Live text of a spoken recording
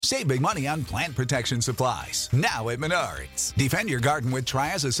Save big money on plant protection supplies. Now at Menards. Defend your garden with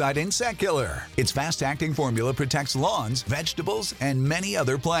Triazicide Insect Killer. Its fast-acting formula protects lawns, vegetables, and many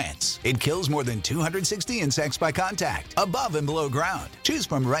other plants. It kills more than 260 insects by contact, above and below ground. Choose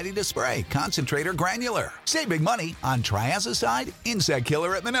from ready to spray, concentrate, or granular. Save big money on Triazicide Insect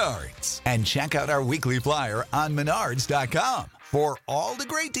Killer at Menards. And check out our weekly flyer on Menards.com for all the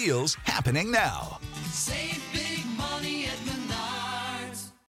great deals happening now. Save big money at Menards.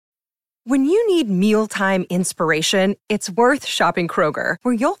 When you need mealtime inspiration, it's worth shopping Kroger,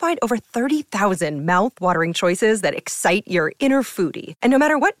 where you'll find over 30,000 mouth-watering choices that excite your inner foodie. And no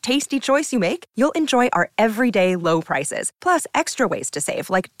matter what tasty choice you make, you'll enjoy our everyday low prices, plus extra ways to save,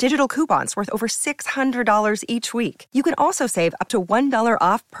 like digital coupons worth over $600 each week. You can also save up to $1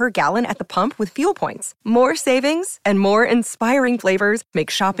 off per gallon at the pump with fuel points. More savings and more inspiring flavors make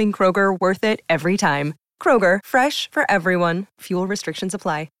shopping Kroger worth it every time. Kroger, fresh for everyone. Fuel restrictions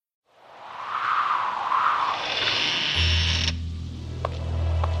apply.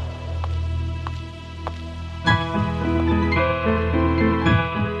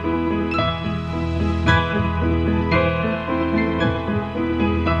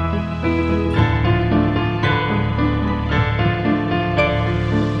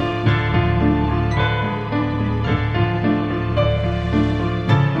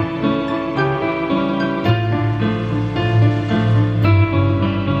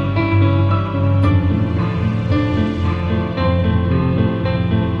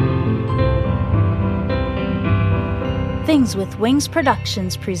 Things with Wings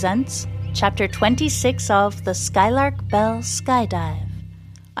Productions presents Chapter 26 of The Skylark Bell Skyedive.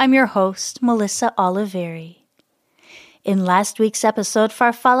 I'm your host, Melissa Oliveri. In last week's episode,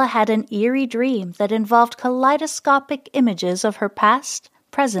 Farfalla had an eerie dream that involved kaleidoscopic images of her past,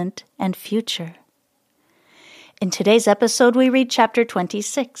 present, and future. In today's episode, we read Chapter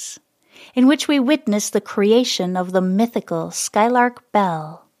 26, in which we witness the creation of the mythical Skylark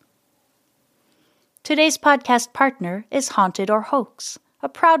Bell. Today's podcast partner is Haunted or Hoax, a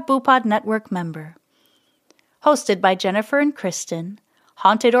proud BooPod Network member. Hosted by Jennifer and Kristen,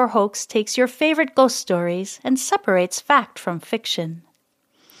 Haunted or Hoax takes your favorite ghost stories and separates fact from fiction.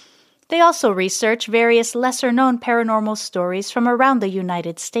 They also research various lesser-known paranormal stories from around the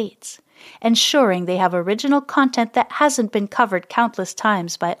United States, ensuring they have original content that hasn't been covered countless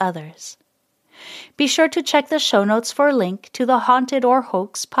times by others. Be sure to check the show notes for a link to the Haunted or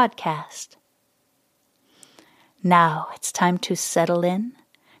Hoax podcast. Now it's time to settle in,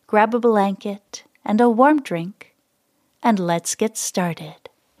 grab a blanket and a warm drink, and let's get started.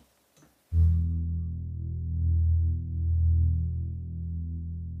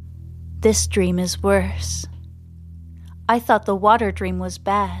 This dream is worse. I thought the water dream was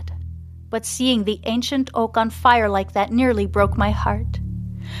bad, but seeing the ancient oak on fire like that nearly broke my heart.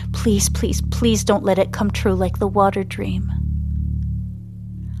 Please, please, please don't let it come true like the water dream.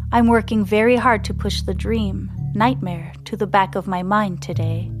 I'm working very hard to push the dream, nightmare, to the back of my mind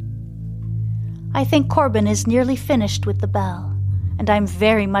today. I think Corbin is nearly finished with the bell, and I'm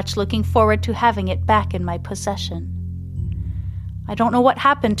very much looking forward to having it back in my possession. I don't know what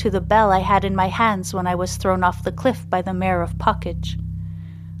happened to the bell I had in my hands when I was thrown off the cliff by the mayor of Puckage.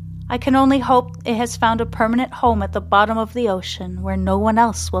 I can only hope it has found a permanent home at the bottom of the ocean where no one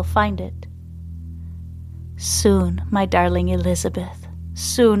else will find it. Soon, my darling Elizabeth,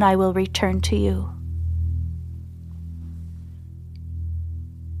 soon I will return to you.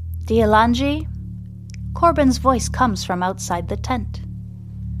 Dielangi? Corbin's voice comes from outside the tent.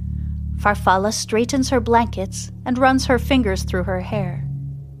 Farfalla straightens her blankets and runs her fingers through her hair.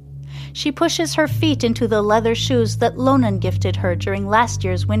 She pushes her feet into the leather shoes that Lonan gifted her during last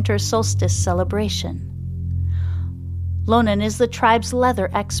year's winter solstice celebration. Lonan is the tribe's leather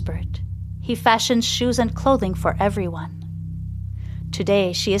expert. He fashions shoes and clothing for everyone.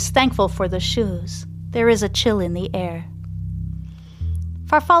 Today, she is thankful for the shoes. There is a chill in the air.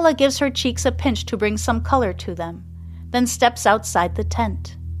 Farfalla gives her cheeks a pinch to bring some color to them, then steps outside the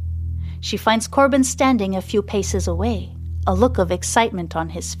tent. She finds Corbin standing a few paces away, a look of excitement on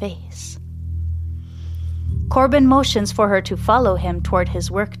his face. Corbin motions for her to follow him toward his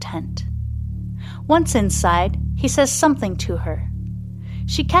work tent. Once inside, he says something to her.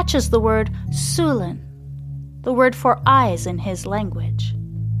 She catches the word Sulan, the word for eyes in his language.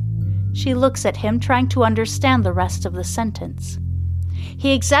 She looks at him, trying to understand the rest of the sentence.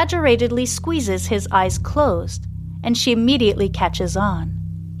 He exaggeratedly squeezes his eyes closed, and she immediately catches on.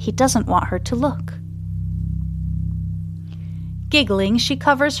 He doesn't want her to look. Giggling, she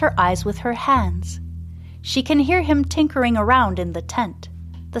covers her eyes with her hands. She can hear him tinkering around in the tent,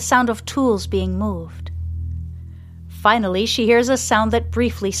 the sound of tools being moved. Finally, she hears a sound that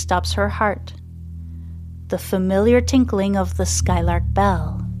briefly stops her heart. The familiar tinkling of the skylark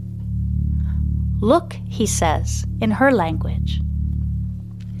bell. "Look," he says, in her language.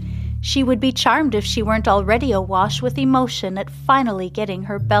 She would be charmed if she weren't already awash with emotion at finally getting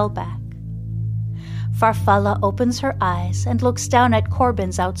her bell back. Farfalla opens her eyes and looks down at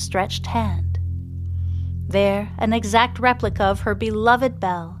Corbin's outstretched hand. There, an exact replica of her beloved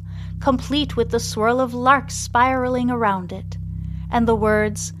bell, complete with the swirl of larks spiraling around it, and the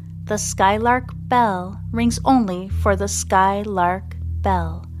words, "The Skylark Bell rings only for the Skylark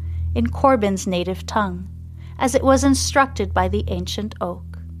Bell," in Corbin's native tongue, as it was instructed by the ancient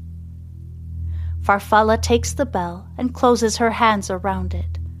oak. Farfalla takes the bell and closes her hands around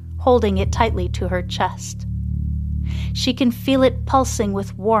it, holding it tightly to her chest. She can feel it pulsing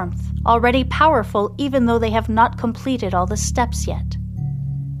with warmth, already powerful even though they have not completed all the steps yet.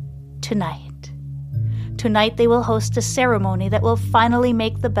 Tonight they will host a ceremony that will finally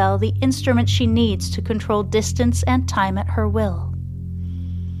make the bell the instrument she needs to control distance and time at her will.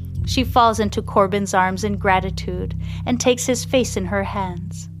 She falls into Corbin's arms in gratitude and takes his face in her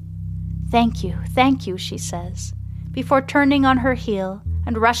hands. Thank you," she says, before turning on her heel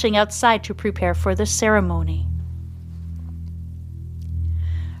and rushing outside to prepare for the ceremony.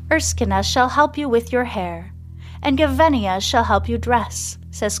 "Erskina shall help you with your hair, and Gavenia shall help you dress,"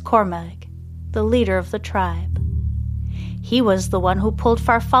 says Cormag, the leader of the tribe. He was the one who pulled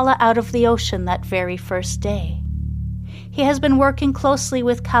Farfalla out of the ocean that very first day. He has been working closely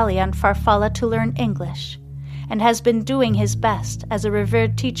with Kali and Farfalla to learn English, and has been doing his best as a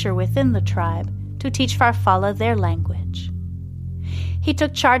revered teacher within the tribe to teach Farfalla their language. He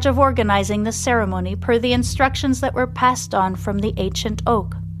took charge of organizing the ceremony per the instructions that were passed on from the ancient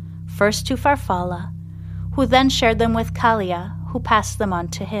oak, first to Farfalla, who then shared them with Kalia, who passed them on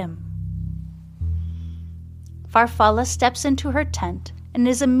to him. Farfalla steps into her tent and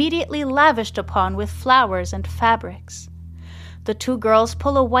is immediately lavished upon with flowers and fabrics. The two girls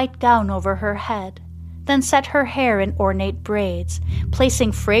pull a white gown over her head, then set her hair in ornate braids,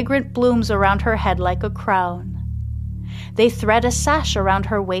 placing fragrant blooms around her head like a crown. They thread a sash around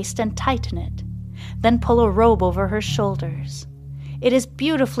her waist and tighten it, then pull a robe over her shoulders. It is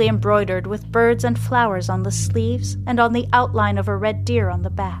beautifully embroidered with birds and flowers on the sleeves and on the outline of a red deer on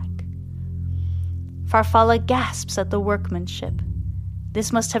the back. Farfalla gasps at the workmanship.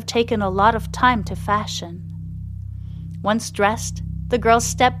 This must have taken a lot of time to fashion. Once dressed, the girls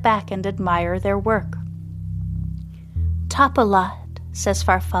step back and admire their work. "Top a lot," says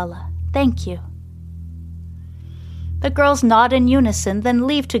Farfalla. "Thank you." The girls nod in unison, then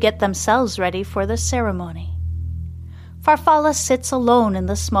leave to get themselves ready for the ceremony. Farfalla sits alone in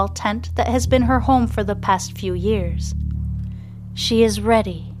the small tent that has been her home for the past few years. She is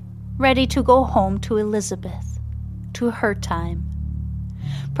ready to go home to Elizabeth, to her time.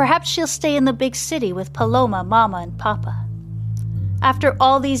 Perhaps she'll stay in the big city with Paloma, Mama, and Papa. After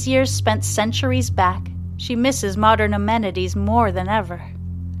all these years spent centuries back, she misses modern amenities more than ever.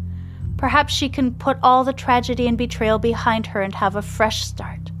 Perhaps she can put all the tragedy and betrayal behind her and have a fresh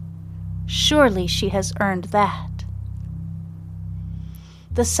start. Surely she has earned that.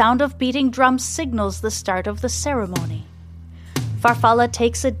 The sound of beating drums signals the start of the ceremony. Farfalla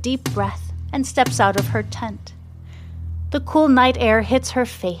takes a deep breath and steps out of her tent. The cool night air hits her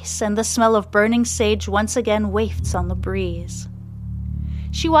face, and the smell of burning sage once again wafts on the breeze.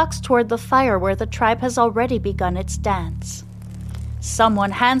 She walks toward the fire where the tribe has already begun its dance.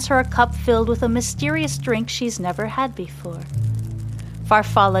 Someone hands her a cup filled with a mysterious drink she's never had before.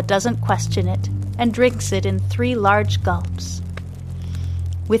 Farfalla doesn't question it and drinks it in 3 large gulps.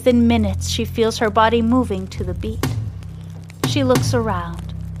 Within minutes, she feels her body moving to the beat. She looks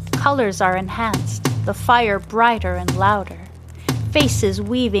around. Colors are enhanced, the fire brighter and louder, faces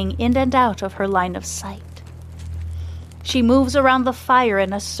weaving in and out of her line of sight. She moves around the fire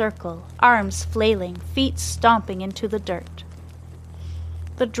in a circle, arms flailing, feet stomping into the dirt.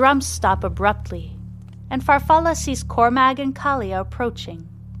 The drums stop abruptly, and Farfalla sees Cormag and Kalia approaching.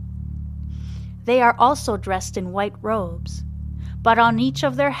 They are also dressed in white robes, but on each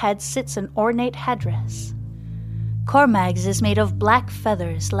of their heads sits an ornate headdress. Cormag's is made of black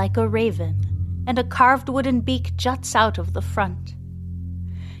feathers like a raven, and a carved wooden beak juts out of the front.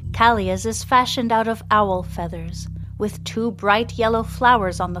 Kalia's is fashioned out of owl feathers, with 2 bright yellow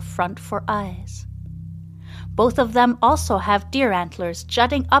flowers on the front for eyes. Both of them also have deer antlers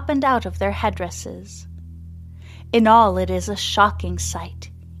jutting up and out of their headdresses. In all, it is a shocking sight,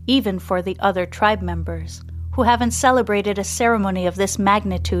 even for the other tribe members, who haven't celebrated a ceremony of this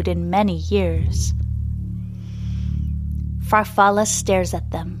magnitude in many years. Farfalla stares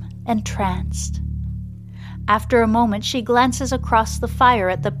at them, entranced. After a moment, she glances across the fire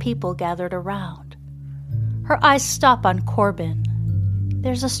at the people gathered around. Her eyes stop on Corbin.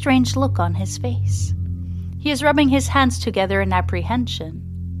 There's a strange look on his face. He is rubbing his hands together in apprehension.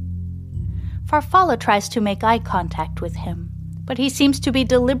 Farfalla tries to make eye contact with him, but he seems to be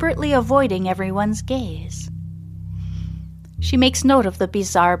deliberately avoiding everyone's gaze. She makes note of the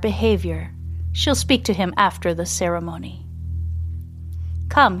bizarre behavior. She'll speak to him after the ceremony.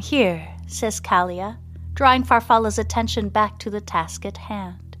 "Come here," says Kalia, drawing Farfalla's attention back to the task at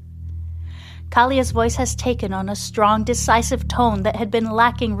hand. Kalia's voice has taken on a strong, decisive tone that had been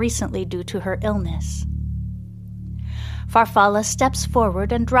lacking recently due to her illness. Farfalla steps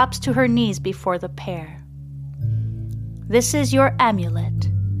forward and drops to her knees before the pair. "This is your amulet.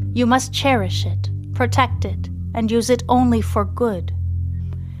 You must cherish it, protect it, and use it only for good.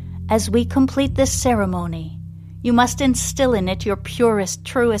 As we complete this ceremony, you must instill in it your purest,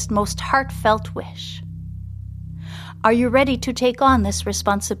 truest, most heartfelt wish. Are you ready to take on this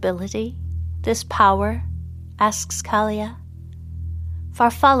responsibility, this power?" asks Kalia.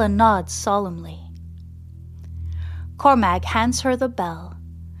 Farfalla nods solemnly. Cormag hands her the bell,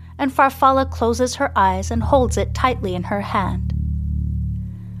 and Farfalla closes her eyes and holds it tightly in her hand.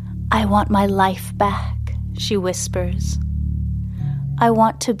 "I want my life back," she whispers. "I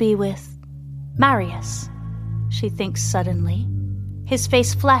want to be with Marius," she thinks suddenly, his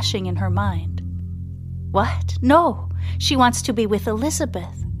face flashing in her mind. What? No, she wants to be with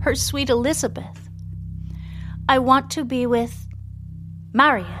Elizabeth, her sweet Elizabeth. "I want to be with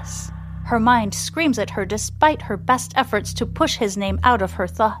Marius." Her mind screams at her despite her best efforts to push his name out of her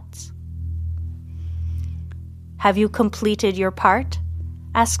thoughts. "Have you completed your part?"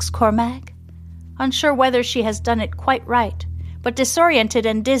 asks Cormag, unsure whether she has done it quite right, but disoriented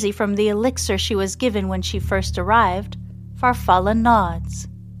and dizzy from the elixir she was given when she first arrived. Farfalla nods.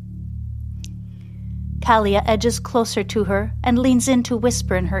 Kalia edges closer to her and leans in to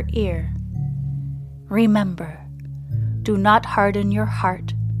whisper in her ear. "Remember, do not harden your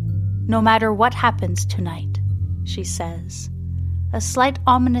heart, no matter what happens tonight," she says, a slight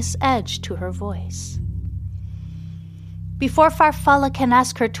ominous edge to her voice. Before Farfalla can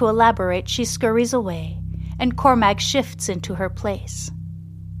ask her to elaborate, she scurries away, and Cormag shifts into her place.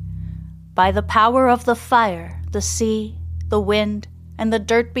 "By the power of the fire, the sea, the wind, and the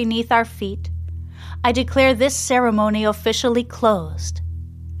dirt beneath our feet, I declare this ceremony officially closed.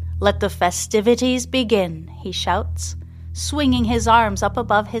 Let the festivities begin," he shouts, swinging his arms up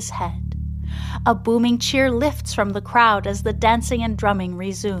above his head. A booming cheer lifts from the crowd as the dancing and drumming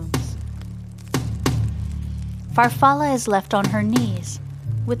resumes. Farfalla is left on her knees,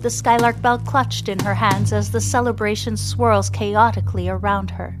 with the Skylark bell clutched in her hands as the celebration swirls chaotically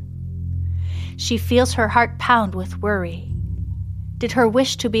around her. She feels her heart pound with worry. Did her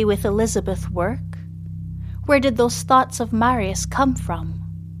wish to be with Elizabeth work? Where did those thoughts of Marius come from?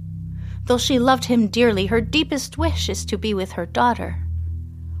 Though she loved him dearly, her deepest wish is to be with her daughter.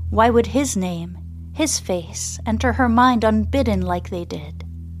 Why would his name, his face, enter her mind unbidden like they did?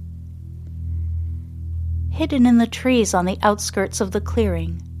 Hidden in the trees on the outskirts of the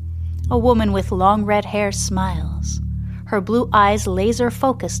clearing, a woman with long red hair smiles, her blue eyes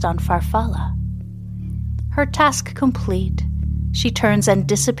laser-focused on Farfalla. Her task complete, she turns and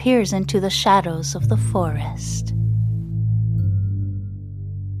disappears into the shadows of the forest.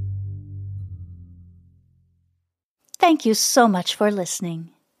 Thank you so much for listening.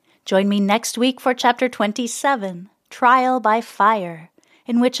 Join me next week for Chapter 27, Trial by Fire,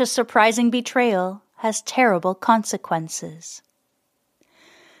 in which a surprising betrayal has terrible consequences.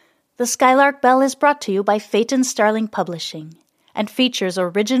 The Skylark Bell is brought to you by Phaeton Starling Publishing and features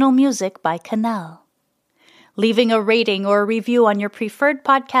original music by Canal. Leaving a rating or a review on your preferred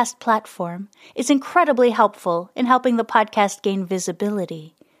podcast platform is incredibly helpful in helping the podcast gain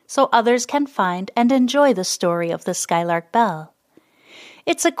visibility, so others can find and enjoy the story of the Skylark Bell.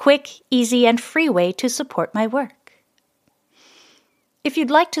 It's a quick, easy, and free way to support my work. If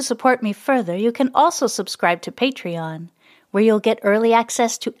you'd like to support me further, you can also subscribe to Patreon, where you'll get early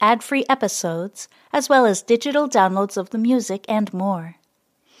access to ad-free episodes, as well as digital downloads of the music and more.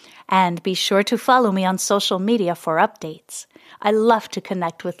 And be sure to follow me on social media for updates. I love to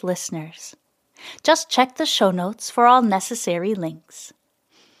connect with listeners. Just check the show notes for all necessary links.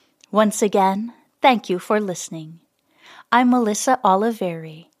 Once again, thank you for listening. I'm Melissa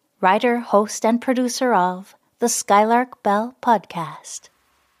Oliveri, writer, host, and producer of the Skylark Bell Podcast.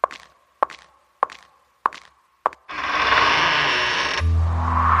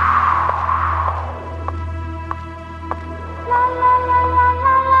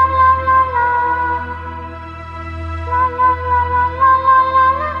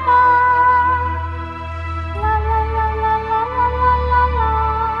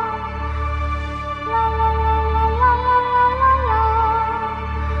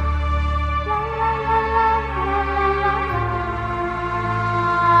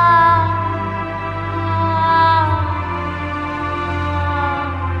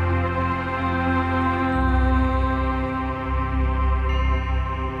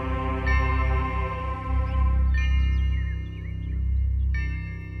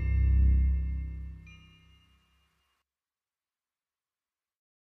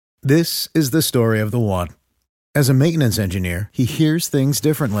 This is the story of the one. As a maintenance engineer, he hears things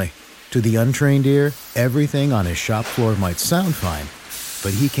differently. To the untrained ear, everything on his shop floor might sound fine,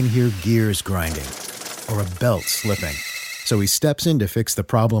 but he can hear gears grinding or a belt slipping. So he steps in to fix the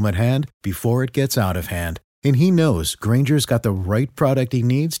problem at hand before it gets out of hand. And he knows Grainger's got the right product he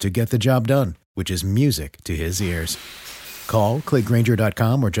needs to get the job done, which is music to his ears. Call, click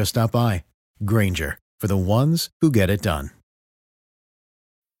Grainger.com, or just stop by. Grainger, for the ones who get it done.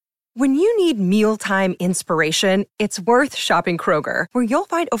 When you need mealtime inspiration, it's worth shopping Kroger, where you'll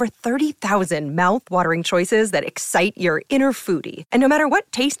find over 30,000 mouth-watering choices that excite your inner foodie. And no matter what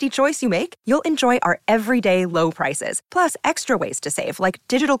tasty choice you make, you'll enjoy our everyday low prices, plus extra ways to save, like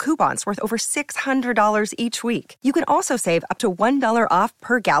digital coupons worth over $600 each week. You can also save up to $1 off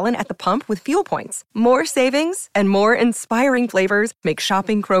per gallon at the pump with fuel points. More savings and more inspiring flavors make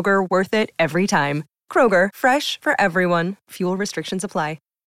shopping Kroger worth it every time. Kroger, fresh for everyone. Fuel restrictions apply.